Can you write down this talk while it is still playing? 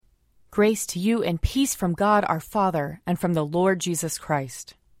Grace to you and peace from God our Father and from the Lord Jesus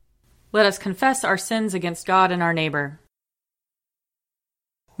Christ. Let us confess our sins against God and our neighbor.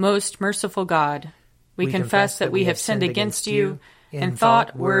 Most merciful God, we confess that we have sinned against you in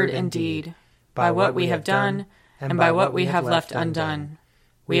thought, word, and deed, by what we have done and by what we have left undone.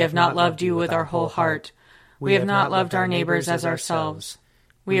 We have not loved you with our whole heart. We have not loved our neighbors as ourselves.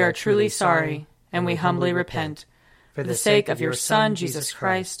 We are truly sorry, and we humbly repent. For the sake of your Son, Jesus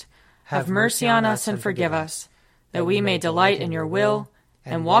Christ, have mercy on us and forgive us, that we may delight in your will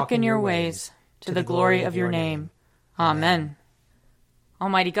and walk in your ways, to the glory of your name. Amen.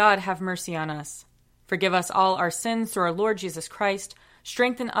 Almighty God, have mercy on us. Forgive us all our sins through our Lord Jesus Christ.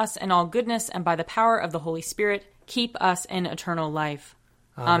 Strengthen us in all goodness, and by the power of the Holy Spirit, keep us in eternal life.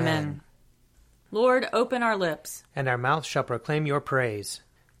 Amen. Lord, open our lips, and our mouth shall proclaim your praise.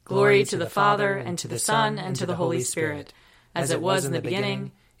 Glory to the Father, and to the Son, and to the Holy Spirit, as it was in the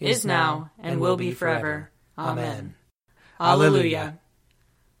beginning, is now, and will be forever. Amen. Alleluia.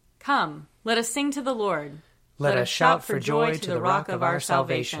 Come, let us sing to the Lord. Let us shout for joy to the rock of our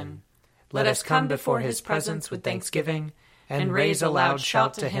salvation. Let us come before his presence with thanksgiving, and raise a loud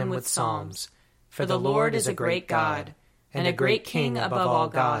shout to him with psalms. For the Lord is a great God, and a great King above all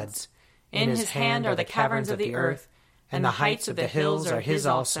gods. In his hand are the caverns of the earth, and the heights of the hills are his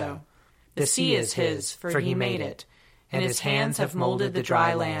also. The sea is his, for he made it, and his hands have molded the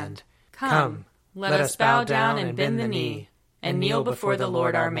dry land. Come, let us bow down and bend the knee, and kneel before the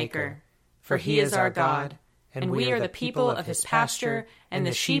Lord our Maker. For he is our God, and we are the people of his pasture and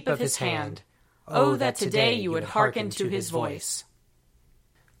the sheep of his hand. Oh, that today you would hearken to his voice.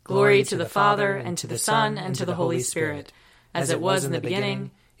 Glory to the Father, and to the Son, and to the Holy Spirit, as it was in the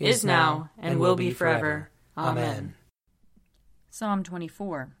beginning, is now, and will be forever. Amen. Psalm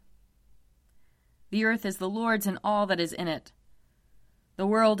 24. The earth is the Lord's and all that is in it, the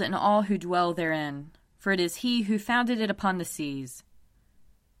world and all who dwell therein. For it is he who founded it upon the seas,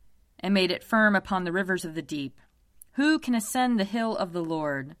 and made it firm upon the rivers of the deep. Who can ascend the hill of the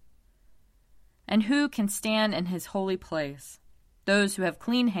Lord? And who can stand in his holy place? Those who have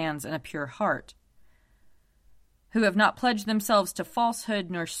clean hands and a pure heart, who have not pledged themselves to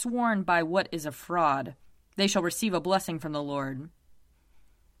falsehood, nor sworn by what is a fraud. They shall receive a blessing from the Lord,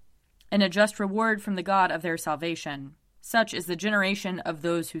 and a just reward from the God of their salvation. Such is the generation of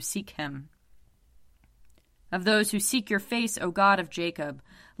those who seek him. Of those who seek your face, O God of Jacob.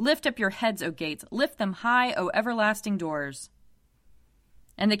 Lift up your heads, O gates. Lift them high, O everlasting doors.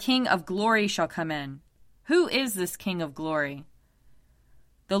 And the King of glory shall come in. Who is this King of glory?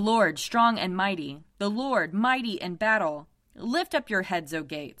 The Lord, strong and mighty. The Lord, mighty in battle. Lift up your heads, O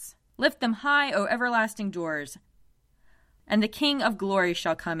gates. Lift them high, O everlasting doors. And the King of glory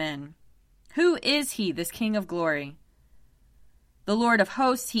shall come in. Who is he, this King of glory? The Lord of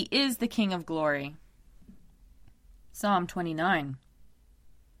hosts, he is the King of glory. Psalm 29.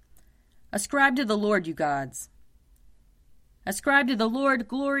 Ascribe to the Lord, you gods. Ascribe to the Lord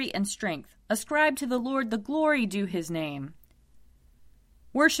glory and strength. Ascribe to the Lord the glory due his name.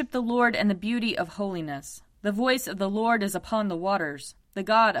 Worship the Lord in the beauty of holiness. The voice of the Lord is upon the waters. The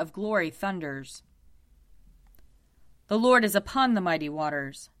God of glory thunders. The Lord is upon the mighty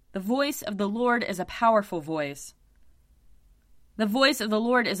waters. The voice of the Lord is a powerful voice. The voice of the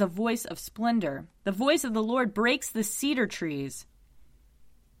Lord is a voice of splendor. The voice of the Lord breaks the cedar trees.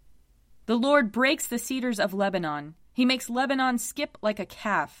 The Lord breaks the cedars of Lebanon. He makes Lebanon skip like a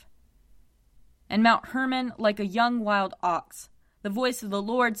calf, and Mount Hermon like a young wild ox. The voice of the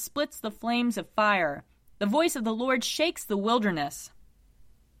Lord splits the flames of fire. The voice of the Lord shakes the wilderness.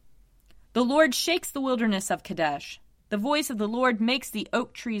 The Lord shakes the wilderness of Kadesh. The voice of the Lord makes the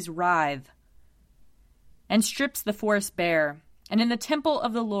oak trees writhe, and strips the forest bare. And in the temple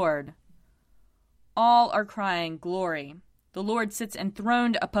of the Lord, all are crying, glory. The Lord sits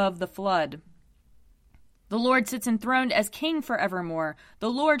enthroned above the flood. The Lord sits enthroned as king forevermore. The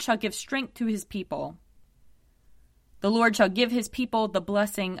Lord shall give strength to his people. The Lord shall give his people the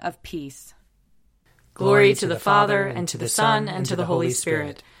blessing of peace. Glory to the Father, and to the Son, and to the Holy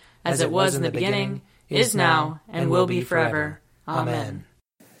Spirit, as it was in the beginning, is now, and will be forever. Amen.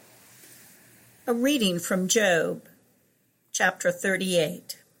 A reading from Job, chapter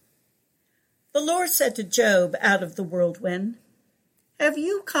 38. The Lord said to Job out of the whirlwind, "Have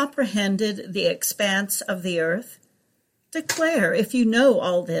you comprehended the expanse of the earth? Declare if you know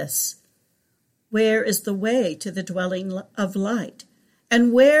all this. Where is the way to the dwelling of light?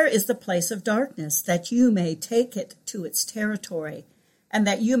 And where is the place of darkness, that you may take it to its territory, and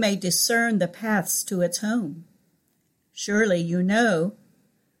that you may discern the paths to its home? Surely you know,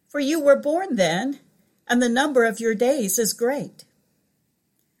 for you were born then, and the number of your days is great.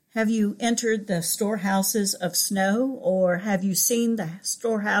 Have you entered the storehouses of snow, or have you seen the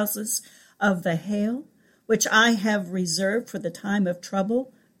storehouses of the hail, which I have reserved for the time of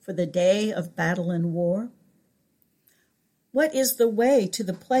trouble, for the day of battle and war? What is the way to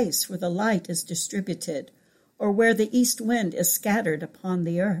the place where the light is distributed, or where the east wind is scattered upon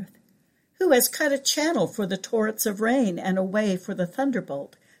the earth? Who has cut a channel for the torrents of rain and a way for the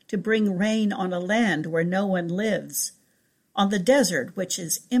thunderbolt, to bring rain on a land where no one lives, on the desert which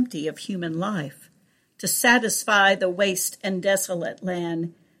is empty of human life, to satisfy the waste and desolate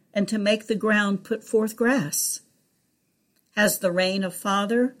land, and to make the ground put forth grass? Has the rain a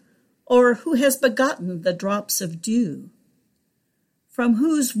father, or who has begotten the drops of dew? From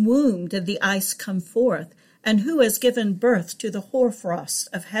whose womb did the ice come forth, and who has given birth to the hoarfrost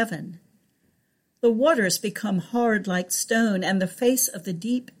of heaven? The waters become hard like stone, and the face of the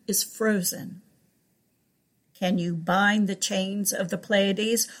deep is frozen. Can you bind the chains of the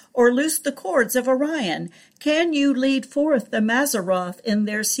Pleiades, or loose the cords of Orion? Can you lead forth the Mazzaroth in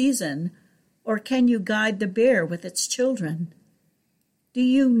their season, or can you guide the bear with its children? Do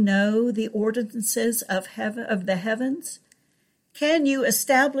you know the ordinances of the heavens? Can you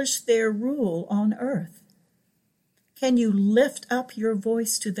establish their rule on earth? Can you lift up your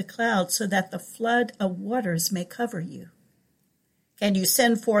voice to the clouds so that the flood of waters may cover you? Can you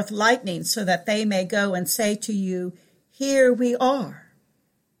send forth lightning so that they may go and say to you, "Here we are"?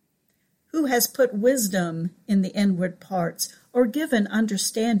 Who has put wisdom in the inward parts, or given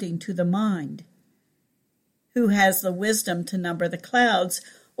understanding to the mind? Who has the wisdom to number the clouds,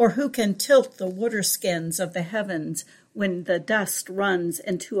 or who can tilt the waterskins of the heavens when the dust runs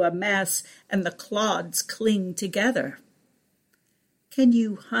into a mass and the clods cling together? Can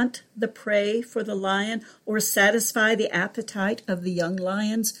you hunt the prey for the lion, or satisfy the appetite of the young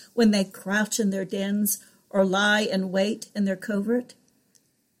lions when they crouch in their dens or lie in wait in their covert?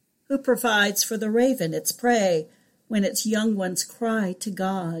 Who provides for the raven its prey when its young ones cry to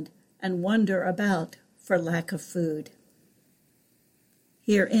God and wander about for lack of food?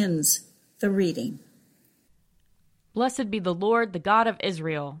 Here ends the reading. Blessed be the Lord, the God of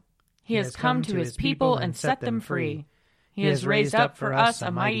Israel. He has come to his people and set them free. He has raised up for us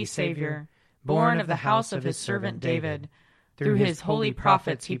a mighty Savior, born of the house of his servant David. Through his holy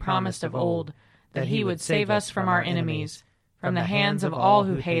prophets he promised of old that he would save us from our enemies, from the hands of all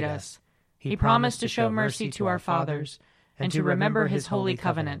who hate us. He promised to show mercy to our fathers, and to remember his holy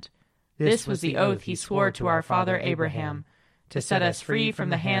covenant. This was the oath he swore to our father Abraham, to set us free from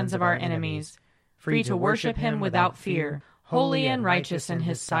the hands of our enemies, free to worship him without fear, holy and righteous in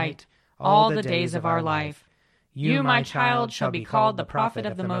his sight, all the days of our life. You, my child, shall be called the prophet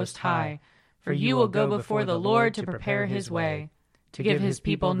of the Most High, for you will go before the Lord to prepare his way, to give his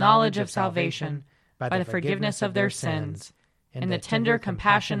people knowledge of salvation, by the forgiveness of their sins. In the tender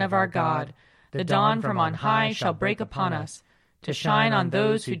compassion of our God, the dawn from on high shall break upon us, to shine on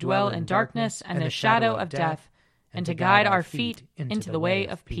those who dwell in darkness and the shadow of death, and to guide our feet into the way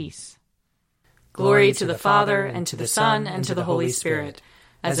of peace. Glory to the Father, and to the Son, and to the Holy Spirit,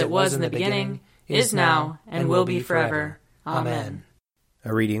 as it was in the beginning, is now, and will be forever. Amen.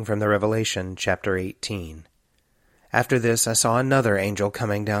 A reading from the Revelation, chapter 18. After this I saw another angel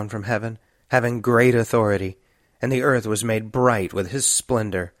coming down from heaven, having great authority, and the earth was made bright with his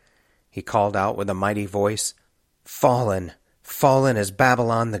splendor. He called out with a mighty voice, "Fallen, fallen is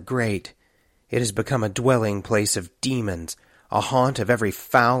Babylon the Great. It has become a dwelling place of demons, a haunt of every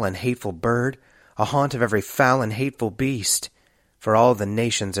foul and hateful bird, a haunt of every foul and hateful beast. For all the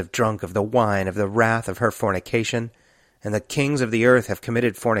nations have drunk of the wine of the wrath of her fornication, and the kings of the earth have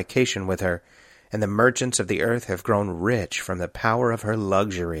committed fornication with her, and the merchants of the earth have grown rich from the power of her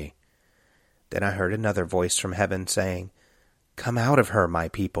luxury." Then I heard another voice from heaven saying, "Come out of her, my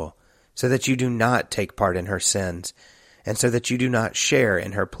people, so that you do not take part in her sins, and so that you do not share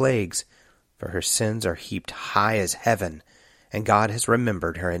in her plagues, for her sins are heaped high as heaven, and God has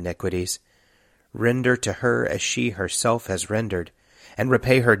remembered her iniquities. Render to her as she herself has rendered, and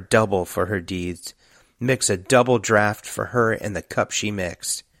repay her double for her deeds. Mix a double draught for her in the cup she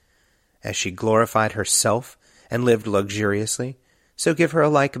mixed. As she glorified herself and lived luxuriously, so give her a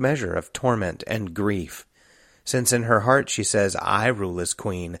like measure of torment and grief. Since in her heart she says, 'I rule as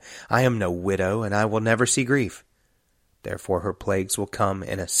queen, I am no widow, and I will never see grief.' Therefore her plagues will come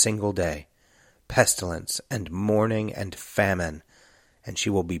in a single day, pestilence and mourning and famine, and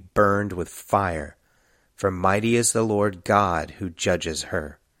she will be burned with fire, for mighty is the Lord God who judges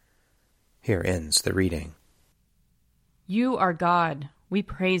her." Here ends the reading. You are God, we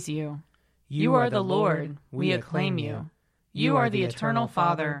praise you. You are the Lord, we acclaim you. You are the eternal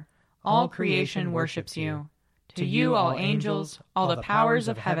Father, all creation worships you. To you all angels, all the powers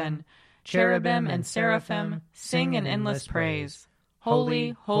of heaven, cherubim and seraphim, sing in endless praise.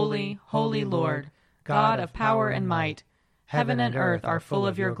 Holy, holy, holy Lord, God of power and might, heaven and earth are full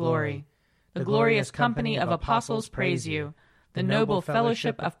of your glory. The glorious company of apostles praise you. The noble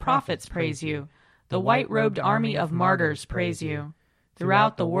fellowship of prophets praise you. The white-robed army of martyrs praise you.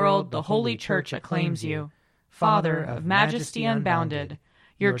 Throughout the world the Holy Church acclaims you. Father of majesty unbounded,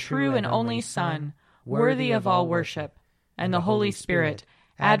 your true and only Son, worthy of all worship, and the Holy Spirit,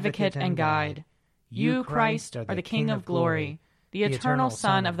 advocate and guide. You, Christ, are the King of glory, the eternal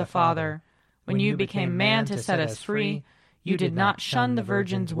Son of the Father. When you became man to set us free, you did not shun the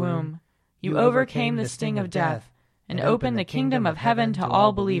Virgin's womb. You overcame the sting of death and opened the kingdom of heaven to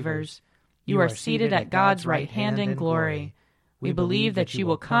all believers. You are seated at God's right hand in glory. We believe that you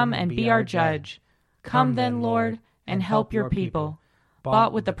will come and be our judge. Come then, Lord, and help your people,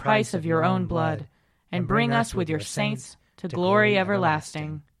 bought with the price of your own blood, and bring us with your saints to glory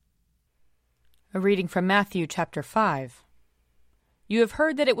everlasting. A reading from Matthew chapter 5. You have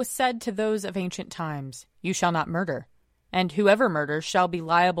heard that it was said to those of ancient times, You shall not murder, and whoever murders shall be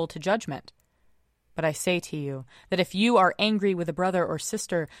liable to judgment. But I say to you that if you are angry with a brother or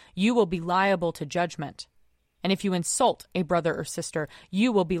sister, you will be liable to judgment. And if you insult a brother or sister,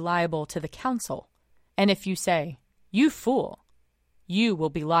 you will be liable to the council. And if you say, You fool, you will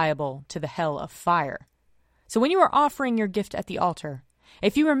be liable to the hell of fire. So when you are offering your gift at the altar,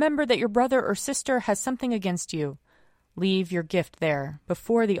 if you remember that your brother or sister has something against you, leave your gift there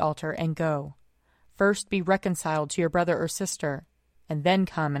before the altar and go. First be reconciled to your brother or sister, and then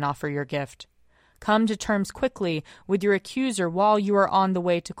come and offer your gift. Come to terms quickly with your accuser while you are on the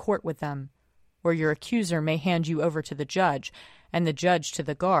way to court with them, or your accuser may hand you over to the judge, and the judge to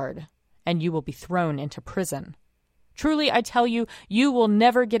the guard, and you will be thrown into prison. Truly, I tell you, you will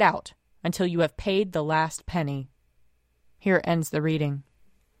never get out until you have paid the last penny. Here ends the reading.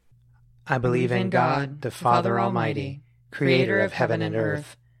 I believe in God, the Father Almighty, creator of heaven and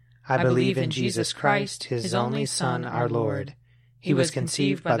earth. I believe in Jesus Christ, his only Son, our Lord. He was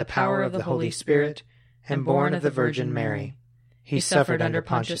conceived by the power of the Holy Spirit and born of the Virgin Mary. He suffered under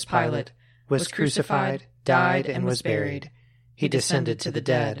Pontius Pilate, was crucified, died, and was buried. He descended to the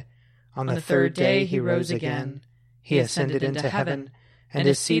dead. On the third day he rose again. He ascended into heaven and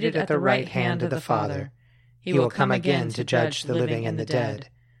is seated at the right hand of the Father. He will come again to judge the living and the dead.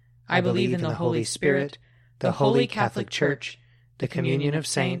 I believe in the Holy Spirit, the Holy Catholic Church, the communion of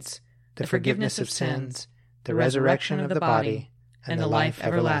saints, the forgiveness of sins, the resurrection of the body, and the life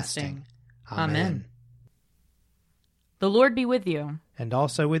everlasting. Amen. The Lord be with you. And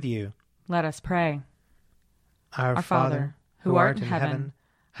also with you. Let us pray. Our Father, who art in heaven,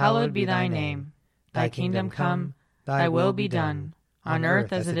 hallowed be thy name. Thy kingdom come, thy will be done, on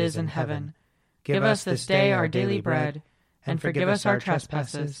earth as it is in heaven. Give us this day our daily bread, and forgive us our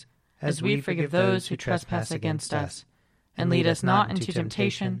trespasses, as we forgive those who trespass against us. And lead us not into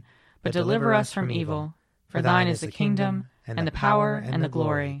temptation, but deliver us from evil. For thine is the kingdom, and the power, and the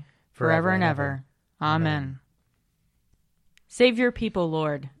glory, forever and ever. Amen. Save your people,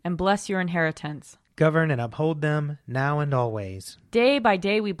 Lord, and bless your inheritance. Govern and uphold them, now and always. Day by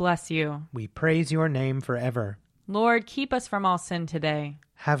day we bless you. We praise your name forever. Lord, keep us from all sin today.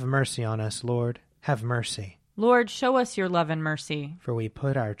 Have mercy on us, Lord. Have mercy. Lord, show us your love and mercy. For we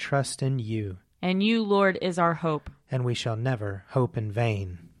put our trust in you. And you, Lord, is our hope. And we shall never hope in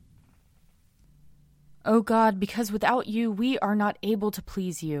vain. O God, because without you we are not able to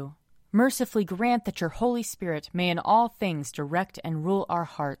please you, mercifully grant that your Holy Spirit may in all things direct and rule our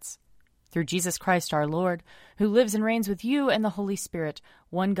hearts. Through Jesus Christ our Lord, who lives and reigns with you and the Holy Spirit,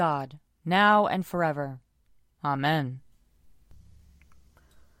 one God, now and forever. Amen.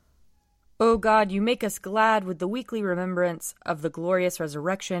 O God, you make us glad with the weekly remembrance of the glorious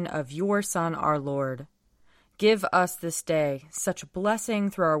resurrection of your Son, our Lord. Give us this day such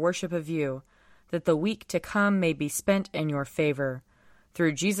blessing through our worship of you, that the week to come may be spent in your favor.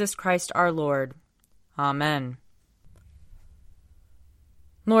 Through Jesus Christ our Lord. Amen.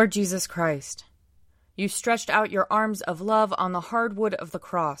 Lord Jesus Christ, you stretched out your arms of love on the hard wood of the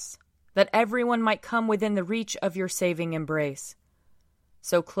cross, that everyone might come within the reach of your saving embrace.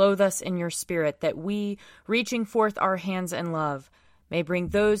 So clothe us in your Spirit, that we, reaching forth our hands in love, may bring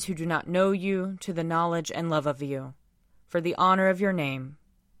those who do not know you to the knowledge and love of you. For the honor of your name.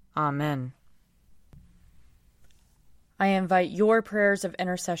 Amen. I invite your prayers of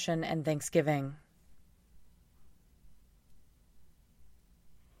intercession and thanksgiving.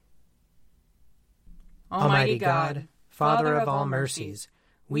 Almighty God, Father of all mercies,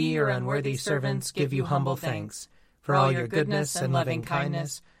 we, your unworthy servants, give you humble thanks for all your goodness and loving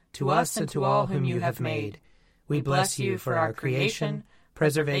kindness to us and to all whom you have made. We bless you for our creation,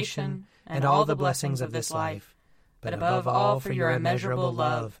 preservation, and all the blessings of this life, but above all for your immeasurable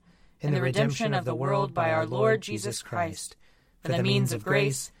love, in the redemption of the world by our Lord Jesus Christ, for the means of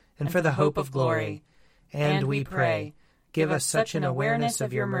grace and for the hope of glory. And we pray, give us such an awareness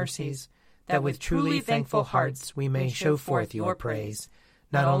of your mercies, that with truly thankful hearts we may show forth your praise,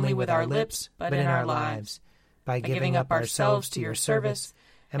 not only with our lips, but in our lives, by giving up ourselves to your service,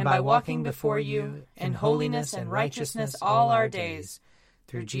 and by walking before you in holiness and righteousness all our days,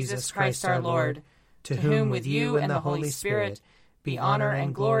 through Jesus Christ our Lord, to whom with you and the Holy Spirit be honor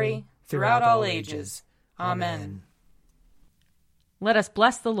and glory throughout all ages. Amen. Let us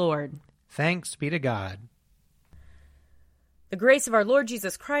bless the Lord. Thanks be to God. The grace of our Lord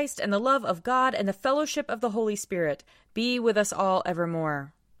Jesus Christ and the love of God and the fellowship of the Holy Spirit be with us all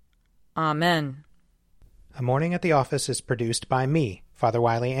evermore. Amen. A Morning at the Office is produced by me, Father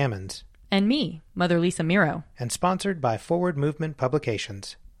Wiley Ammons. And me, Mother Lisa Meirow. And sponsored by Forward Movement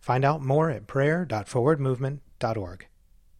Publications. Find out more at prayer.forwardmovement.org.